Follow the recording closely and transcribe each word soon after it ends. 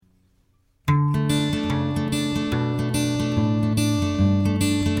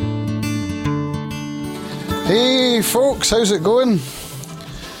Hey folks, how's it going?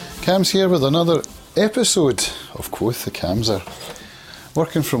 Cam's here with another episode of Quoth the Camser.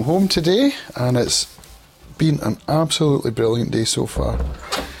 Working from home today, and it's been an absolutely brilliant day so far.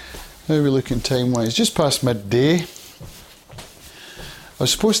 How are we looking time-wise? Just past midday. I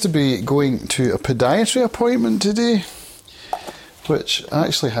was supposed to be going to a podiatry appointment today, which I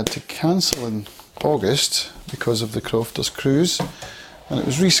actually had to cancel in August because of the Crofters cruise, and it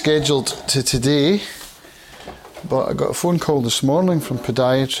was rescheduled to today. But I got a phone call this morning from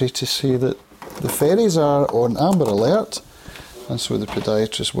podiatry to say that the ferries are on amber alert, and so the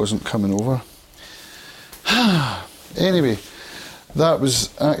podiatrist wasn't coming over. Anyway, that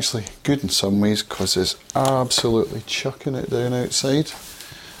was actually good in some ways because it's absolutely chucking it down outside,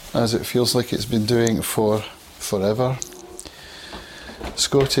 as it feels like it's been doing for forever.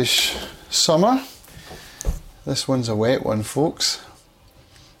 Scottish summer. This one's a wet one, folks.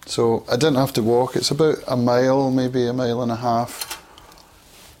 So I didn't have to walk. It's about a mile, maybe a mile and a half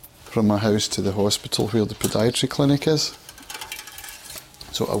from my house to the hospital where the podiatry clinic is.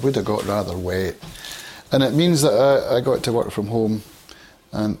 So I would have got rather wet. And it means that I got to work from home,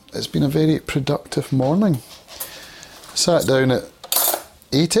 and it's been a very productive morning. Sat down at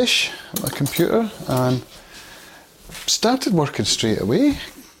 8ish at my computer and started working straight away.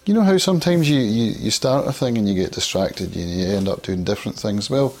 You know how sometimes you start a thing and you get distracted and you end up doing different things?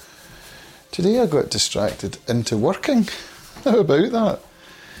 Well, today I got distracted into working. How about that?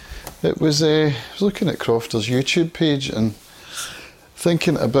 It was, I was looking at Crofters' YouTube page and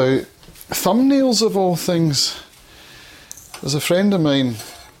thinking about thumbnails of all things. There's a friend of mine,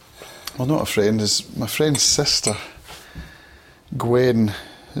 well, not a friend, is my friend's sister, Gwen.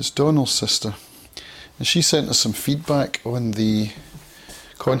 It's Donald's sister. And she sent us some feedback on the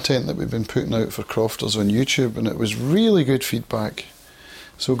content that we've been putting out for Crofters on YouTube, and it was really good feedback.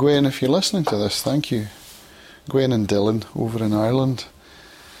 So Gwen, if you're listening to this, thank you. Gwen and Dylan over in Ireland.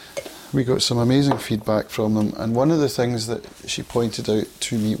 We got some amazing feedback from them, and one of the things that she pointed out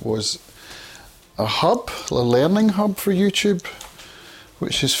to me was a hub, a learning hub for YouTube,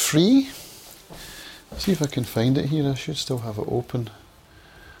 which is free. Let's see if I can find it here. I should still have it open.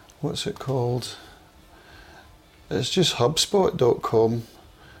 What's it called? It's just hubspot.com.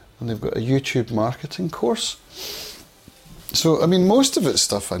 And they've got a YouTube marketing course. So, I mean, most of it's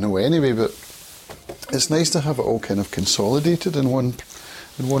stuff I know anyway, but it's nice to have it all kind of consolidated in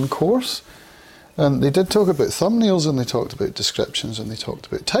one course. And they did talk about thumbnails, and they talked about descriptions, and they talked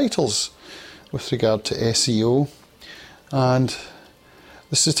about titles with regard to SEO. And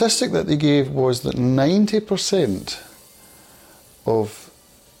the statistic that they gave was that 90% of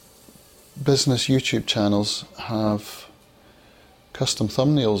business YouTube channels have custom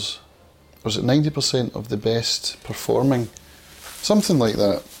thumbnails. Or is it 90% of the best performing? Something like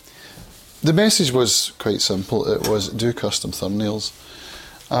that. The message was quite simple. It was do custom thumbnails.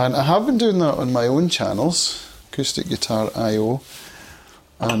 And I have been doing that on my own channels, Acoustic Guitar IO,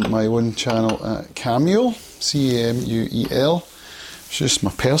 and my own channel at Camuel, Camuel. It's just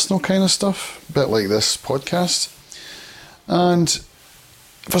my personal kind of stuff, a bit like this podcast. And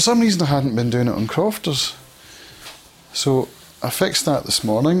for some reason I hadn't been doing it on Crofters. So I fixed that this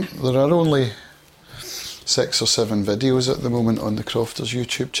morning. There are only 6 or 7 videos at the moment on the Crofters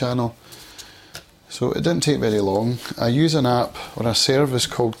YouTube channel. So it didn't take very long. I use an app or a service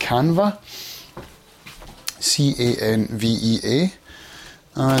called Canva, Canvea.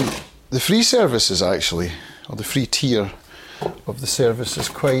 And the free service is actually, or the free tier of the service is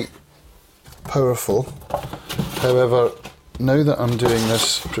quite powerful. However, now that I'm doing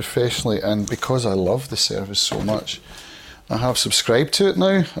this professionally, and because I love the service so much, I have subscribed to it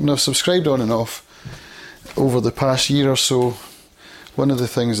now. I mean, I've subscribed on and off over the past year or so. One of the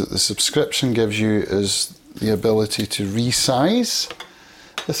things that the subscription gives you is the ability to resize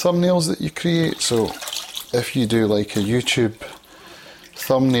the thumbnails that you create. So if you do like a YouTube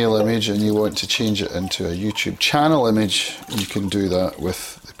thumbnail image and you want to change it into a YouTube channel image, you can do that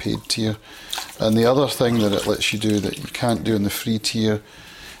with the paid tier. And the other thing that it lets you do that you can't do in the free tier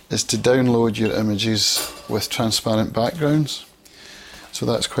is to download your images with transparent backgrounds. So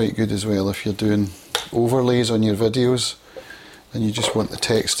that's quite good as well if you're doing overlays on your videos and you just want the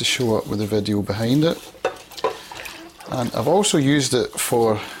text to show up with the video behind it. And I've also used it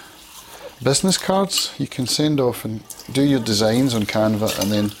for business cards. You can send off and do your designs on Canva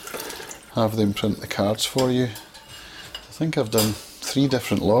and then have them print the cards for you. I think I've done 3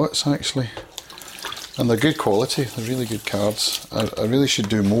 different lots actually. And they're good quality, they're really good cards. I really should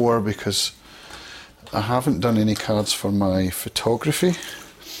do more because I haven't done any cards for my photography.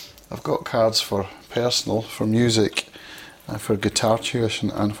 I've got cards for personal, for music, for guitar tuition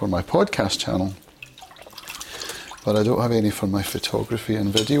and for my podcast channel. but I don't have any for my photography and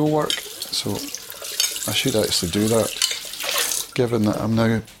video work, so I should actually do that, given that I'm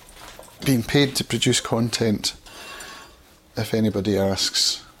now being paid to produce content. If anybody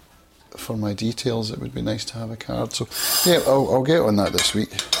asks for my details, it would be nice to have a card. So yeah, I'll get on that this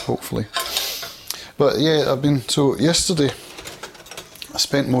week, hopefully. But yeah, so yesterday I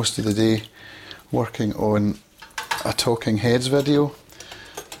spent most of the day working on a Talking Heads video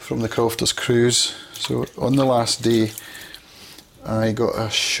from the Crofters Cruise. So on the last day, I got a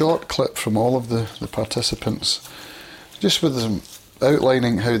short clip from all of the participants, just with them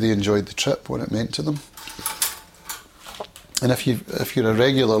outlining how they enjoyed the trip, what it meant to them. And if you're a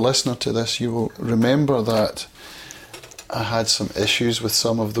regular listener to this, you will remember that I had some issues with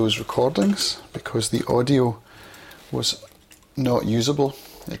some of those recordings because the audio was not usable.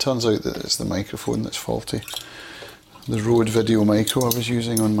 It turns out that it's the microphone that's faulty. The Rode Video Micro I was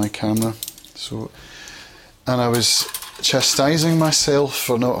using on my camera. And I was chastising myself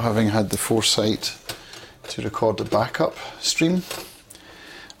for not having had the foresight to record a backup stream.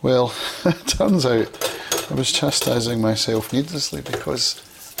 Well, it turns out I was chastising myself needlessly because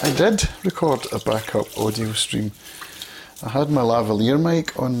I did record a backup audio stream. I had my lavalier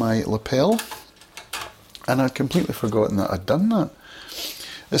mic on my lapel and I'd completely forgotten that I'd done that.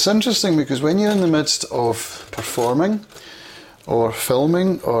 It's interesting because when you're in the midst of performing or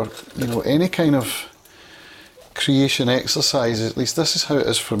filming or any kind of creation exercise, at least this is how it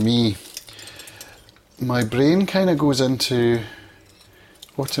is for me, my brain kind of goes into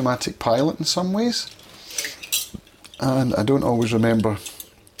automatic pilot in some ways. And I don't always remember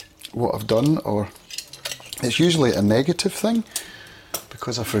what I've done, or it's usually a negative thing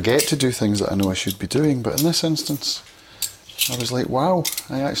because I forget to do things that I know I should be doing. But in this instance, I was like, wow,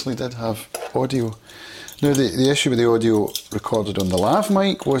 I actually did have audio. Now, the issue with the audio recorded on the lav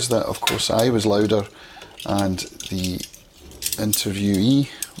mic was that, of course, I was louder and the interviewee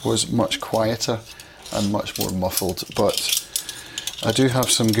was much quieter and much more muffled. But I do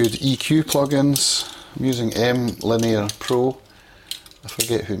have some good EQ plugins. I'm using M Linear Pro. I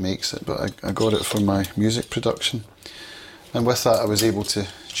forget who makes it, but I got it for my music production. And with that I was able to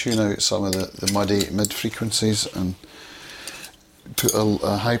tune out some of the muddy mid-frequencies and put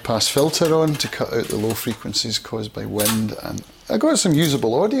a high-pass filter on to cut out the low frequencies caused by wind. And I got some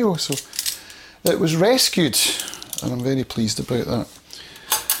usable audio, so it was rescued, and I'm very pleased about that.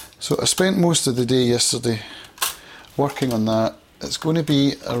 So I spent most of the day yesterday working on that. It's going to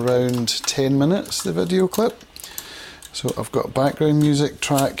be around 10 minutes, the video clip. So I've got a background music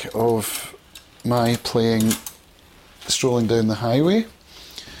track of my playing Strolling Down the Highway,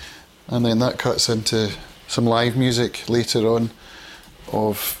 and then that cuts into some live music later on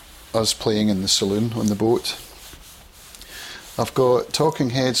of us playing in the saloon on the boat. I've got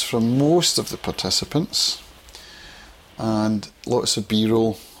talking heads from most of the participants and lots of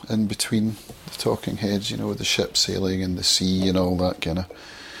B-roll in between the talking heads, the ship sailing in the sea and all that kind of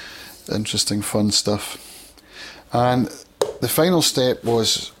interesting fun stuff. And the final step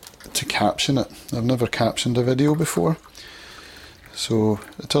was to caption it. I've never captioned a video before, so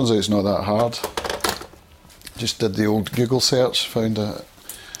it turns out it's not that hard. Just did the old Google search, found a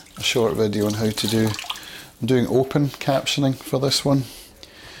short video on how to do. I'm doing open captioning for this one,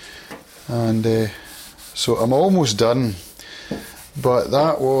 and so I'm almost done. But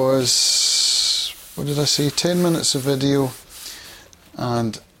that was, what did I say, 10 minutes of video,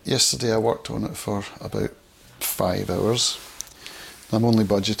 and yesterday I worked on it for about 5 hours. I'm only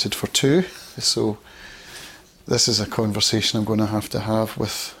budgeted for 2, so this is a conversation I'm going to have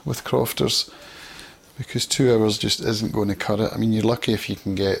with Crofters, because 2 hours just isn't going to cut it. I mean, you're lucky if you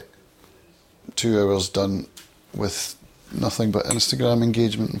can get 2 hours done with nothing but Instagram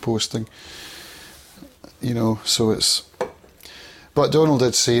engagement and posting, so it's... But Donald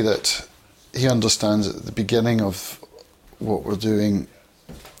did say that he understands at the beginning of what we're doing,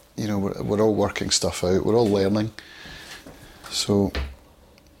 we're all working stuff out, we're all learning. So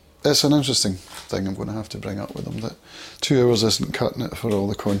it's an interesting thing I'm going to have to bring up with him, that 2 hours isn't cutting it for all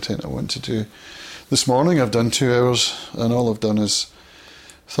the content I want to do. This morning I've done 2 hours, and all I've done is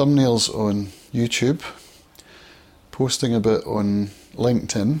thumbnails on YouTube, posting a bit on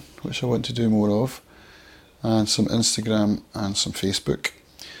LinkedIn, which I want to do more of, and some Instagram and some Facebook.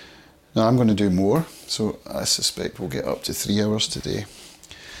 Now I'm going to do more, so I suspect we'll get up to 3 hours today.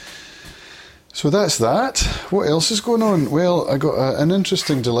 So that's that. What else is going on? Well, I got an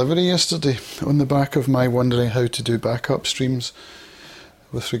interesting delivery yesterday on the back of my wondering how to do backup streams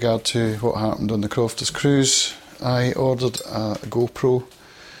with regard to what happened on the Crofters Cruise. I ordered a GoPro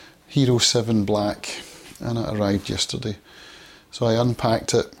Hero 7 Black and it arrived yesterday. So I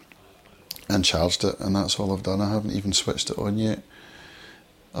unpacked it and charged it, and that's all I've done. I haven't even switched it on yet.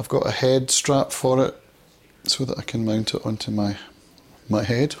 I've got a head strap for it so that I can mount it onto my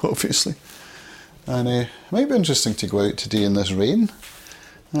head, obviously. And it might be interesting to go out today in this rain,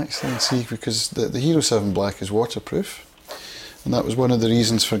 actually, and see, because the Hero 7 Black is waterproof. And that was one of the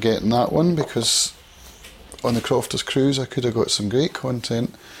reasons for getting that one, because on the Crofters Cruise I could have got some great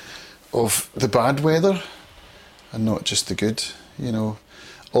content of the bad weather and not just the good, you know.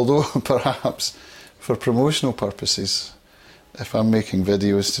 Although perhaps for promotional purposes, if I'm making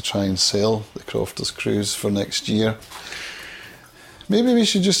videos to try and sell the Crofters Cruise for next year, maybe we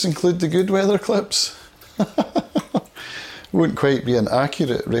should just include the good weather clips. Won't quite be an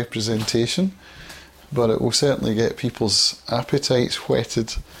accurate representation, but it will certainly get people's appetites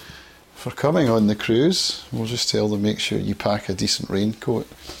whetted for coming on the cruise. We'll just tell them, make sure you pack a decent raincoat,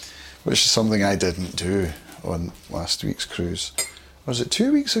 which is something I didn't do on last week's cruise. Or was it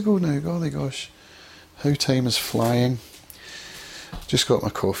 2 weeks ago now? Golly gosh, how time is flying. Just got my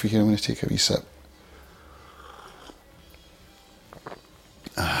coffee here, I'm going to take a wee sip.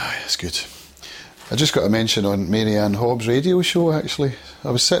 Ah, it's good. I just got a mention on Mary Ann Hobbs' radio show, actually.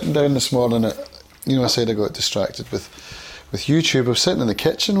 I was sitting down this morning at, you know, I said I got distracted with YouTube. I was sitting in the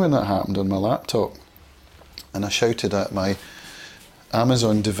kitchen when that happened on my laptop, and I shouted at my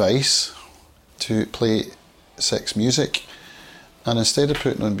Amazon device to play 6 Music, and instead of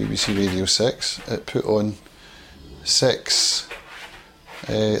putting on BBC Radio 6, it put on 6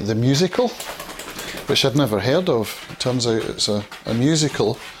 the musical, which I'd never heard of. It turns out it's a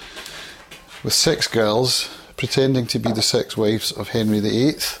musical with 6 girls pretending to be the 6 wives of Henry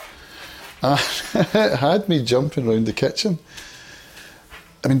VIII. And it had me jumping around the kitchen.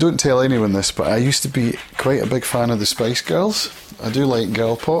 I mean, don't tell anyone this, but I used to be quite a big fan of the Spice Girls. I do like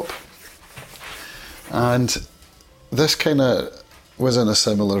girl pop. And this kind of was in a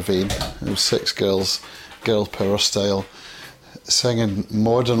similar vein. It was 6 girls, girl power style, singing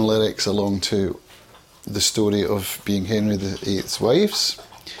modern lyrics along to the story of being Henry VIII's wives.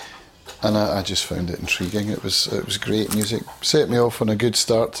 And I just found it intriguing. It was great music. Set me off on a good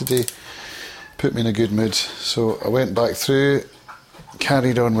start today. Put me in a good mood. So I went back through,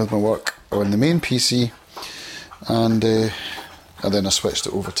 carried on with my work on the main PC, and then I switched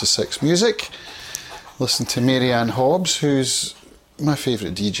it over to 6 Music. Listened to Mary Ann Hobbs, who's my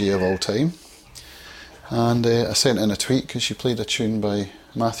favourite DJ of all time. And I sent in a tweet because she played a tune by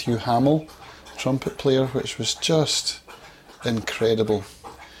Matthew Hamill, trumpet player, which was just incredible.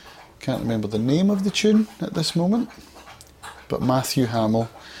 Can't remember the name of the tune at this moment, but Matthew Hamill,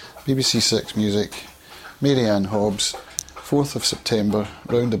 BBC 6 Music, Mary Ann Hobbs, 4th of September,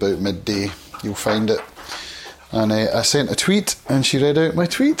 round about midday, you'll find it. And I sent a tweet and she read out my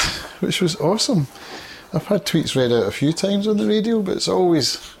tweet, which was awesome. I've had tweets read out a few times on the radio, but it's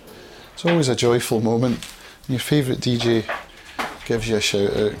always a joyful moment. Your favourite DJ gives you a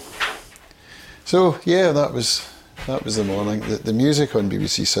shout out. So yeah, that was the morning. The music on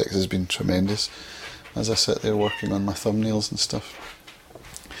BBC 6 has been tremendous as I sit there working on my thumbnails and stuff.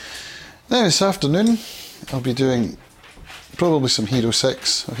 Now this afternoon I'll be doing probably some Hero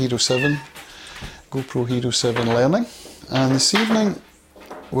 6 or Hero 7, GoPro Hero 7 learning, and this evening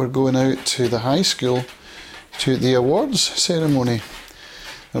we're going out to the high school to the awards ceremony.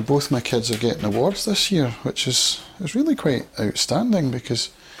 Now both my kids are getting awards this year, which is really quite outstanding, because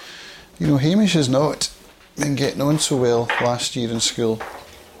you know Hamish has not been getting on so well last year in school.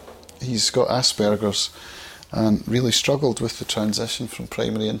 He's got Asperger's and really struggled with the transition from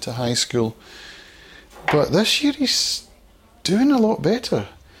primary into high school. But this year he's doing a lot better.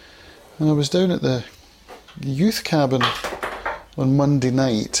 And I was down at the youth cabin on Monday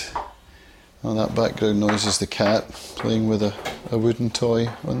night. Oh, that background noise is the cat playing with a wooden toy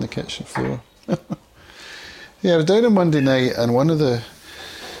on the kitchen floor. Yeah, I was down on Monday night, and one of the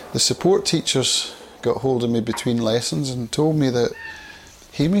support teachers got hold of me between lessons and told me that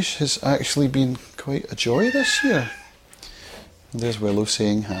Hamish has actually been quite a joy this year. And there's Willow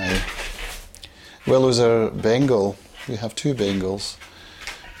saying hi. Willow's our Bengal. We have 2 Bengals.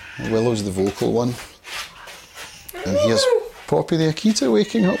 Willow's the vocal one. And here's Poppy the Akita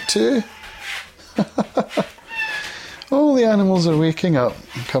waking up too. All the animals are waking up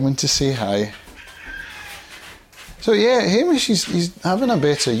and coming to say hi. So yeah, Hamish, he's having a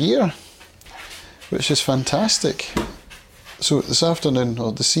better year, which is fantastic. So this afternoon,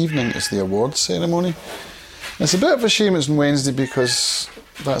 or this evening, is the awards ceremony. It's a bit of a shame it's on Wednesday, because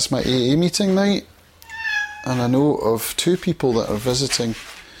that's my AA meeting night, and I know of 2 people that are visiting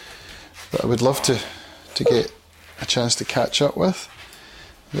that I would love to get a chance to catch up with,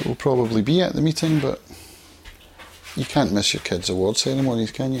 that will probably be at the meeting, but you can't miss your kids' award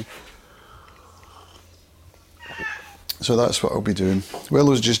ceremonies, can you? So that's what I'll be doing.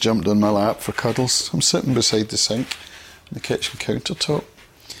 Willow's just jumped on my lap for cuddles. I'm sitting beside the sink on the kitchen countertop.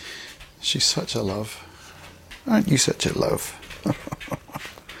 She's such a love. Aren't you such a love?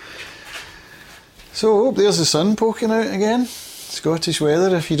 So, oh, there's the sun poking out again. Scottish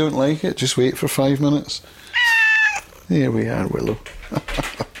weather, if you don't like it, just wait for 5 minutes. There we are, Willow.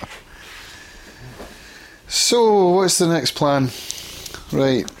 So, what's the next plan?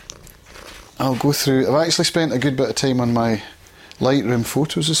 Right, I'll go through. I've actually spent a good bit of time on my Lightroom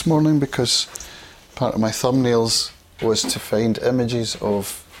photos this morning because part of my thumbnails was to find images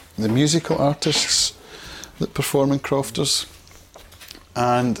of the musical artists that perform in Crofters.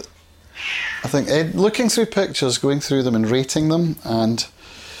 And I think looking through pictures, going through them and rating them and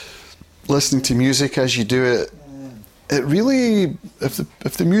listening to music as you do it, it really,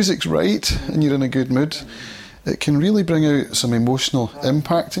 if the music's right and you're in a good mood, it can really bring out some emotional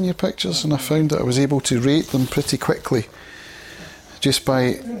impact in your pictures. And I found that I was able to rate them pretty quickly just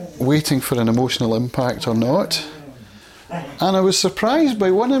by waiting for an emotional impact or not. And I was surprised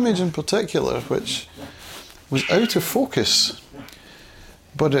by one image in particular, which was out of focus.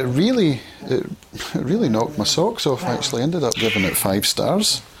 But it really knocked my socks off, actually. I ended up giving it 5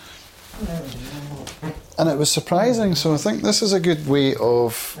 stars. And it was surprising, so I think this is a good way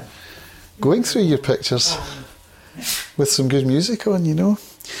of going through your pictures with some good music on, you know.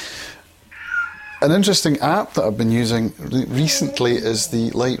 An interesting app that I've been using recently is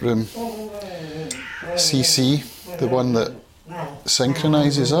the Lightroom CC, the one that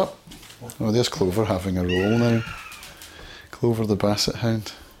synchronises up. Oh, there's Clover having a roll now. Clover the Basset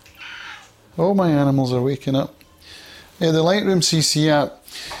Hound. All my animals are waking up. Yeah, the Lightroom CC app,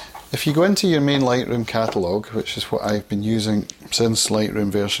 if you go into your main Lightroom catalogue, which is what I've been using since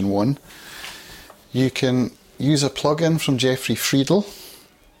Lightroom version 1, you can use a plugin from Jeffrey Friedel,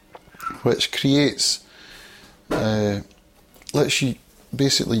 which lets you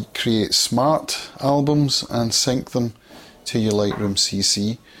basically create smart albums and sync them to your Lightroom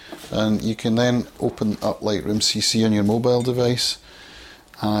CC. And you can then open up Lightroom CC on your mobile device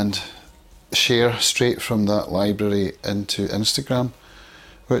and share straight from that library into Instagram,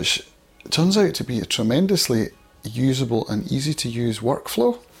 which turns out to be a tremendously usable and easy to use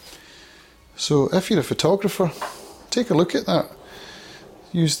workflow. So if you're a photographer, take a look at that.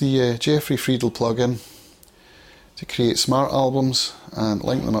 Use the Jeffrey Friedel plugin to create smart albums and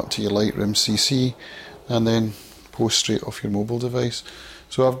link them up to your Lightroom CC and then post straight off your mobile device.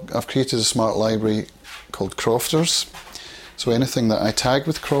 So I've created a smart library called Crofters. So anything that I tag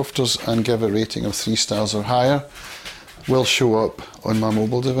with Crofters and give a rating of 3 stars or higher will show up on my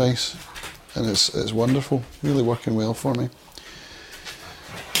mobile device. And it's wonderful, really working well for me.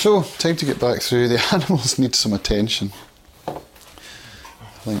 So, time to get back through. The animals need some attention. I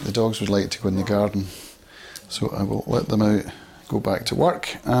think the dogs would like to go in the garden. So I will let them out, go back to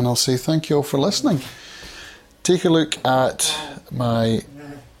work, and I'll say thank you all for listening. Take a look at my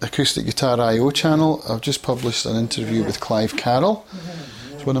Acoustic Guitar I.O. channel. I've just published an interview with Clive Carroll.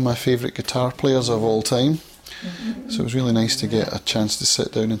 He's one of my favourite guitar players of all time. So it was really nice to get a chance to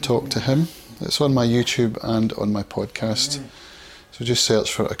sit down and talk to him. It's on my YouTube and on my podcast. So just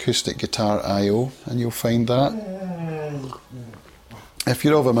search for Acoustic Guitar I.O. and you'll find that. If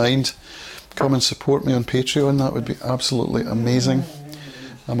you're of a mind, come and support me on Patreon. That would be absolutely amazing.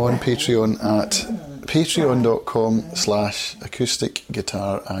 I'm on Patreon at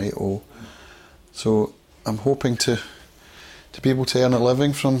patreon.com/acousticguitarIO. So I'm hoping to be able to earn a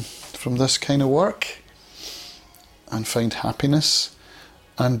living from this kind of work and find happiness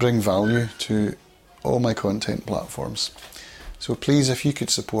and bring value to all my content platforms. So please, if you could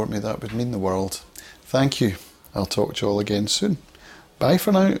support me, that would mean the world. Thank you. I'll talk to you all again soon. Bye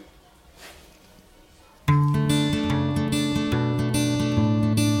for now.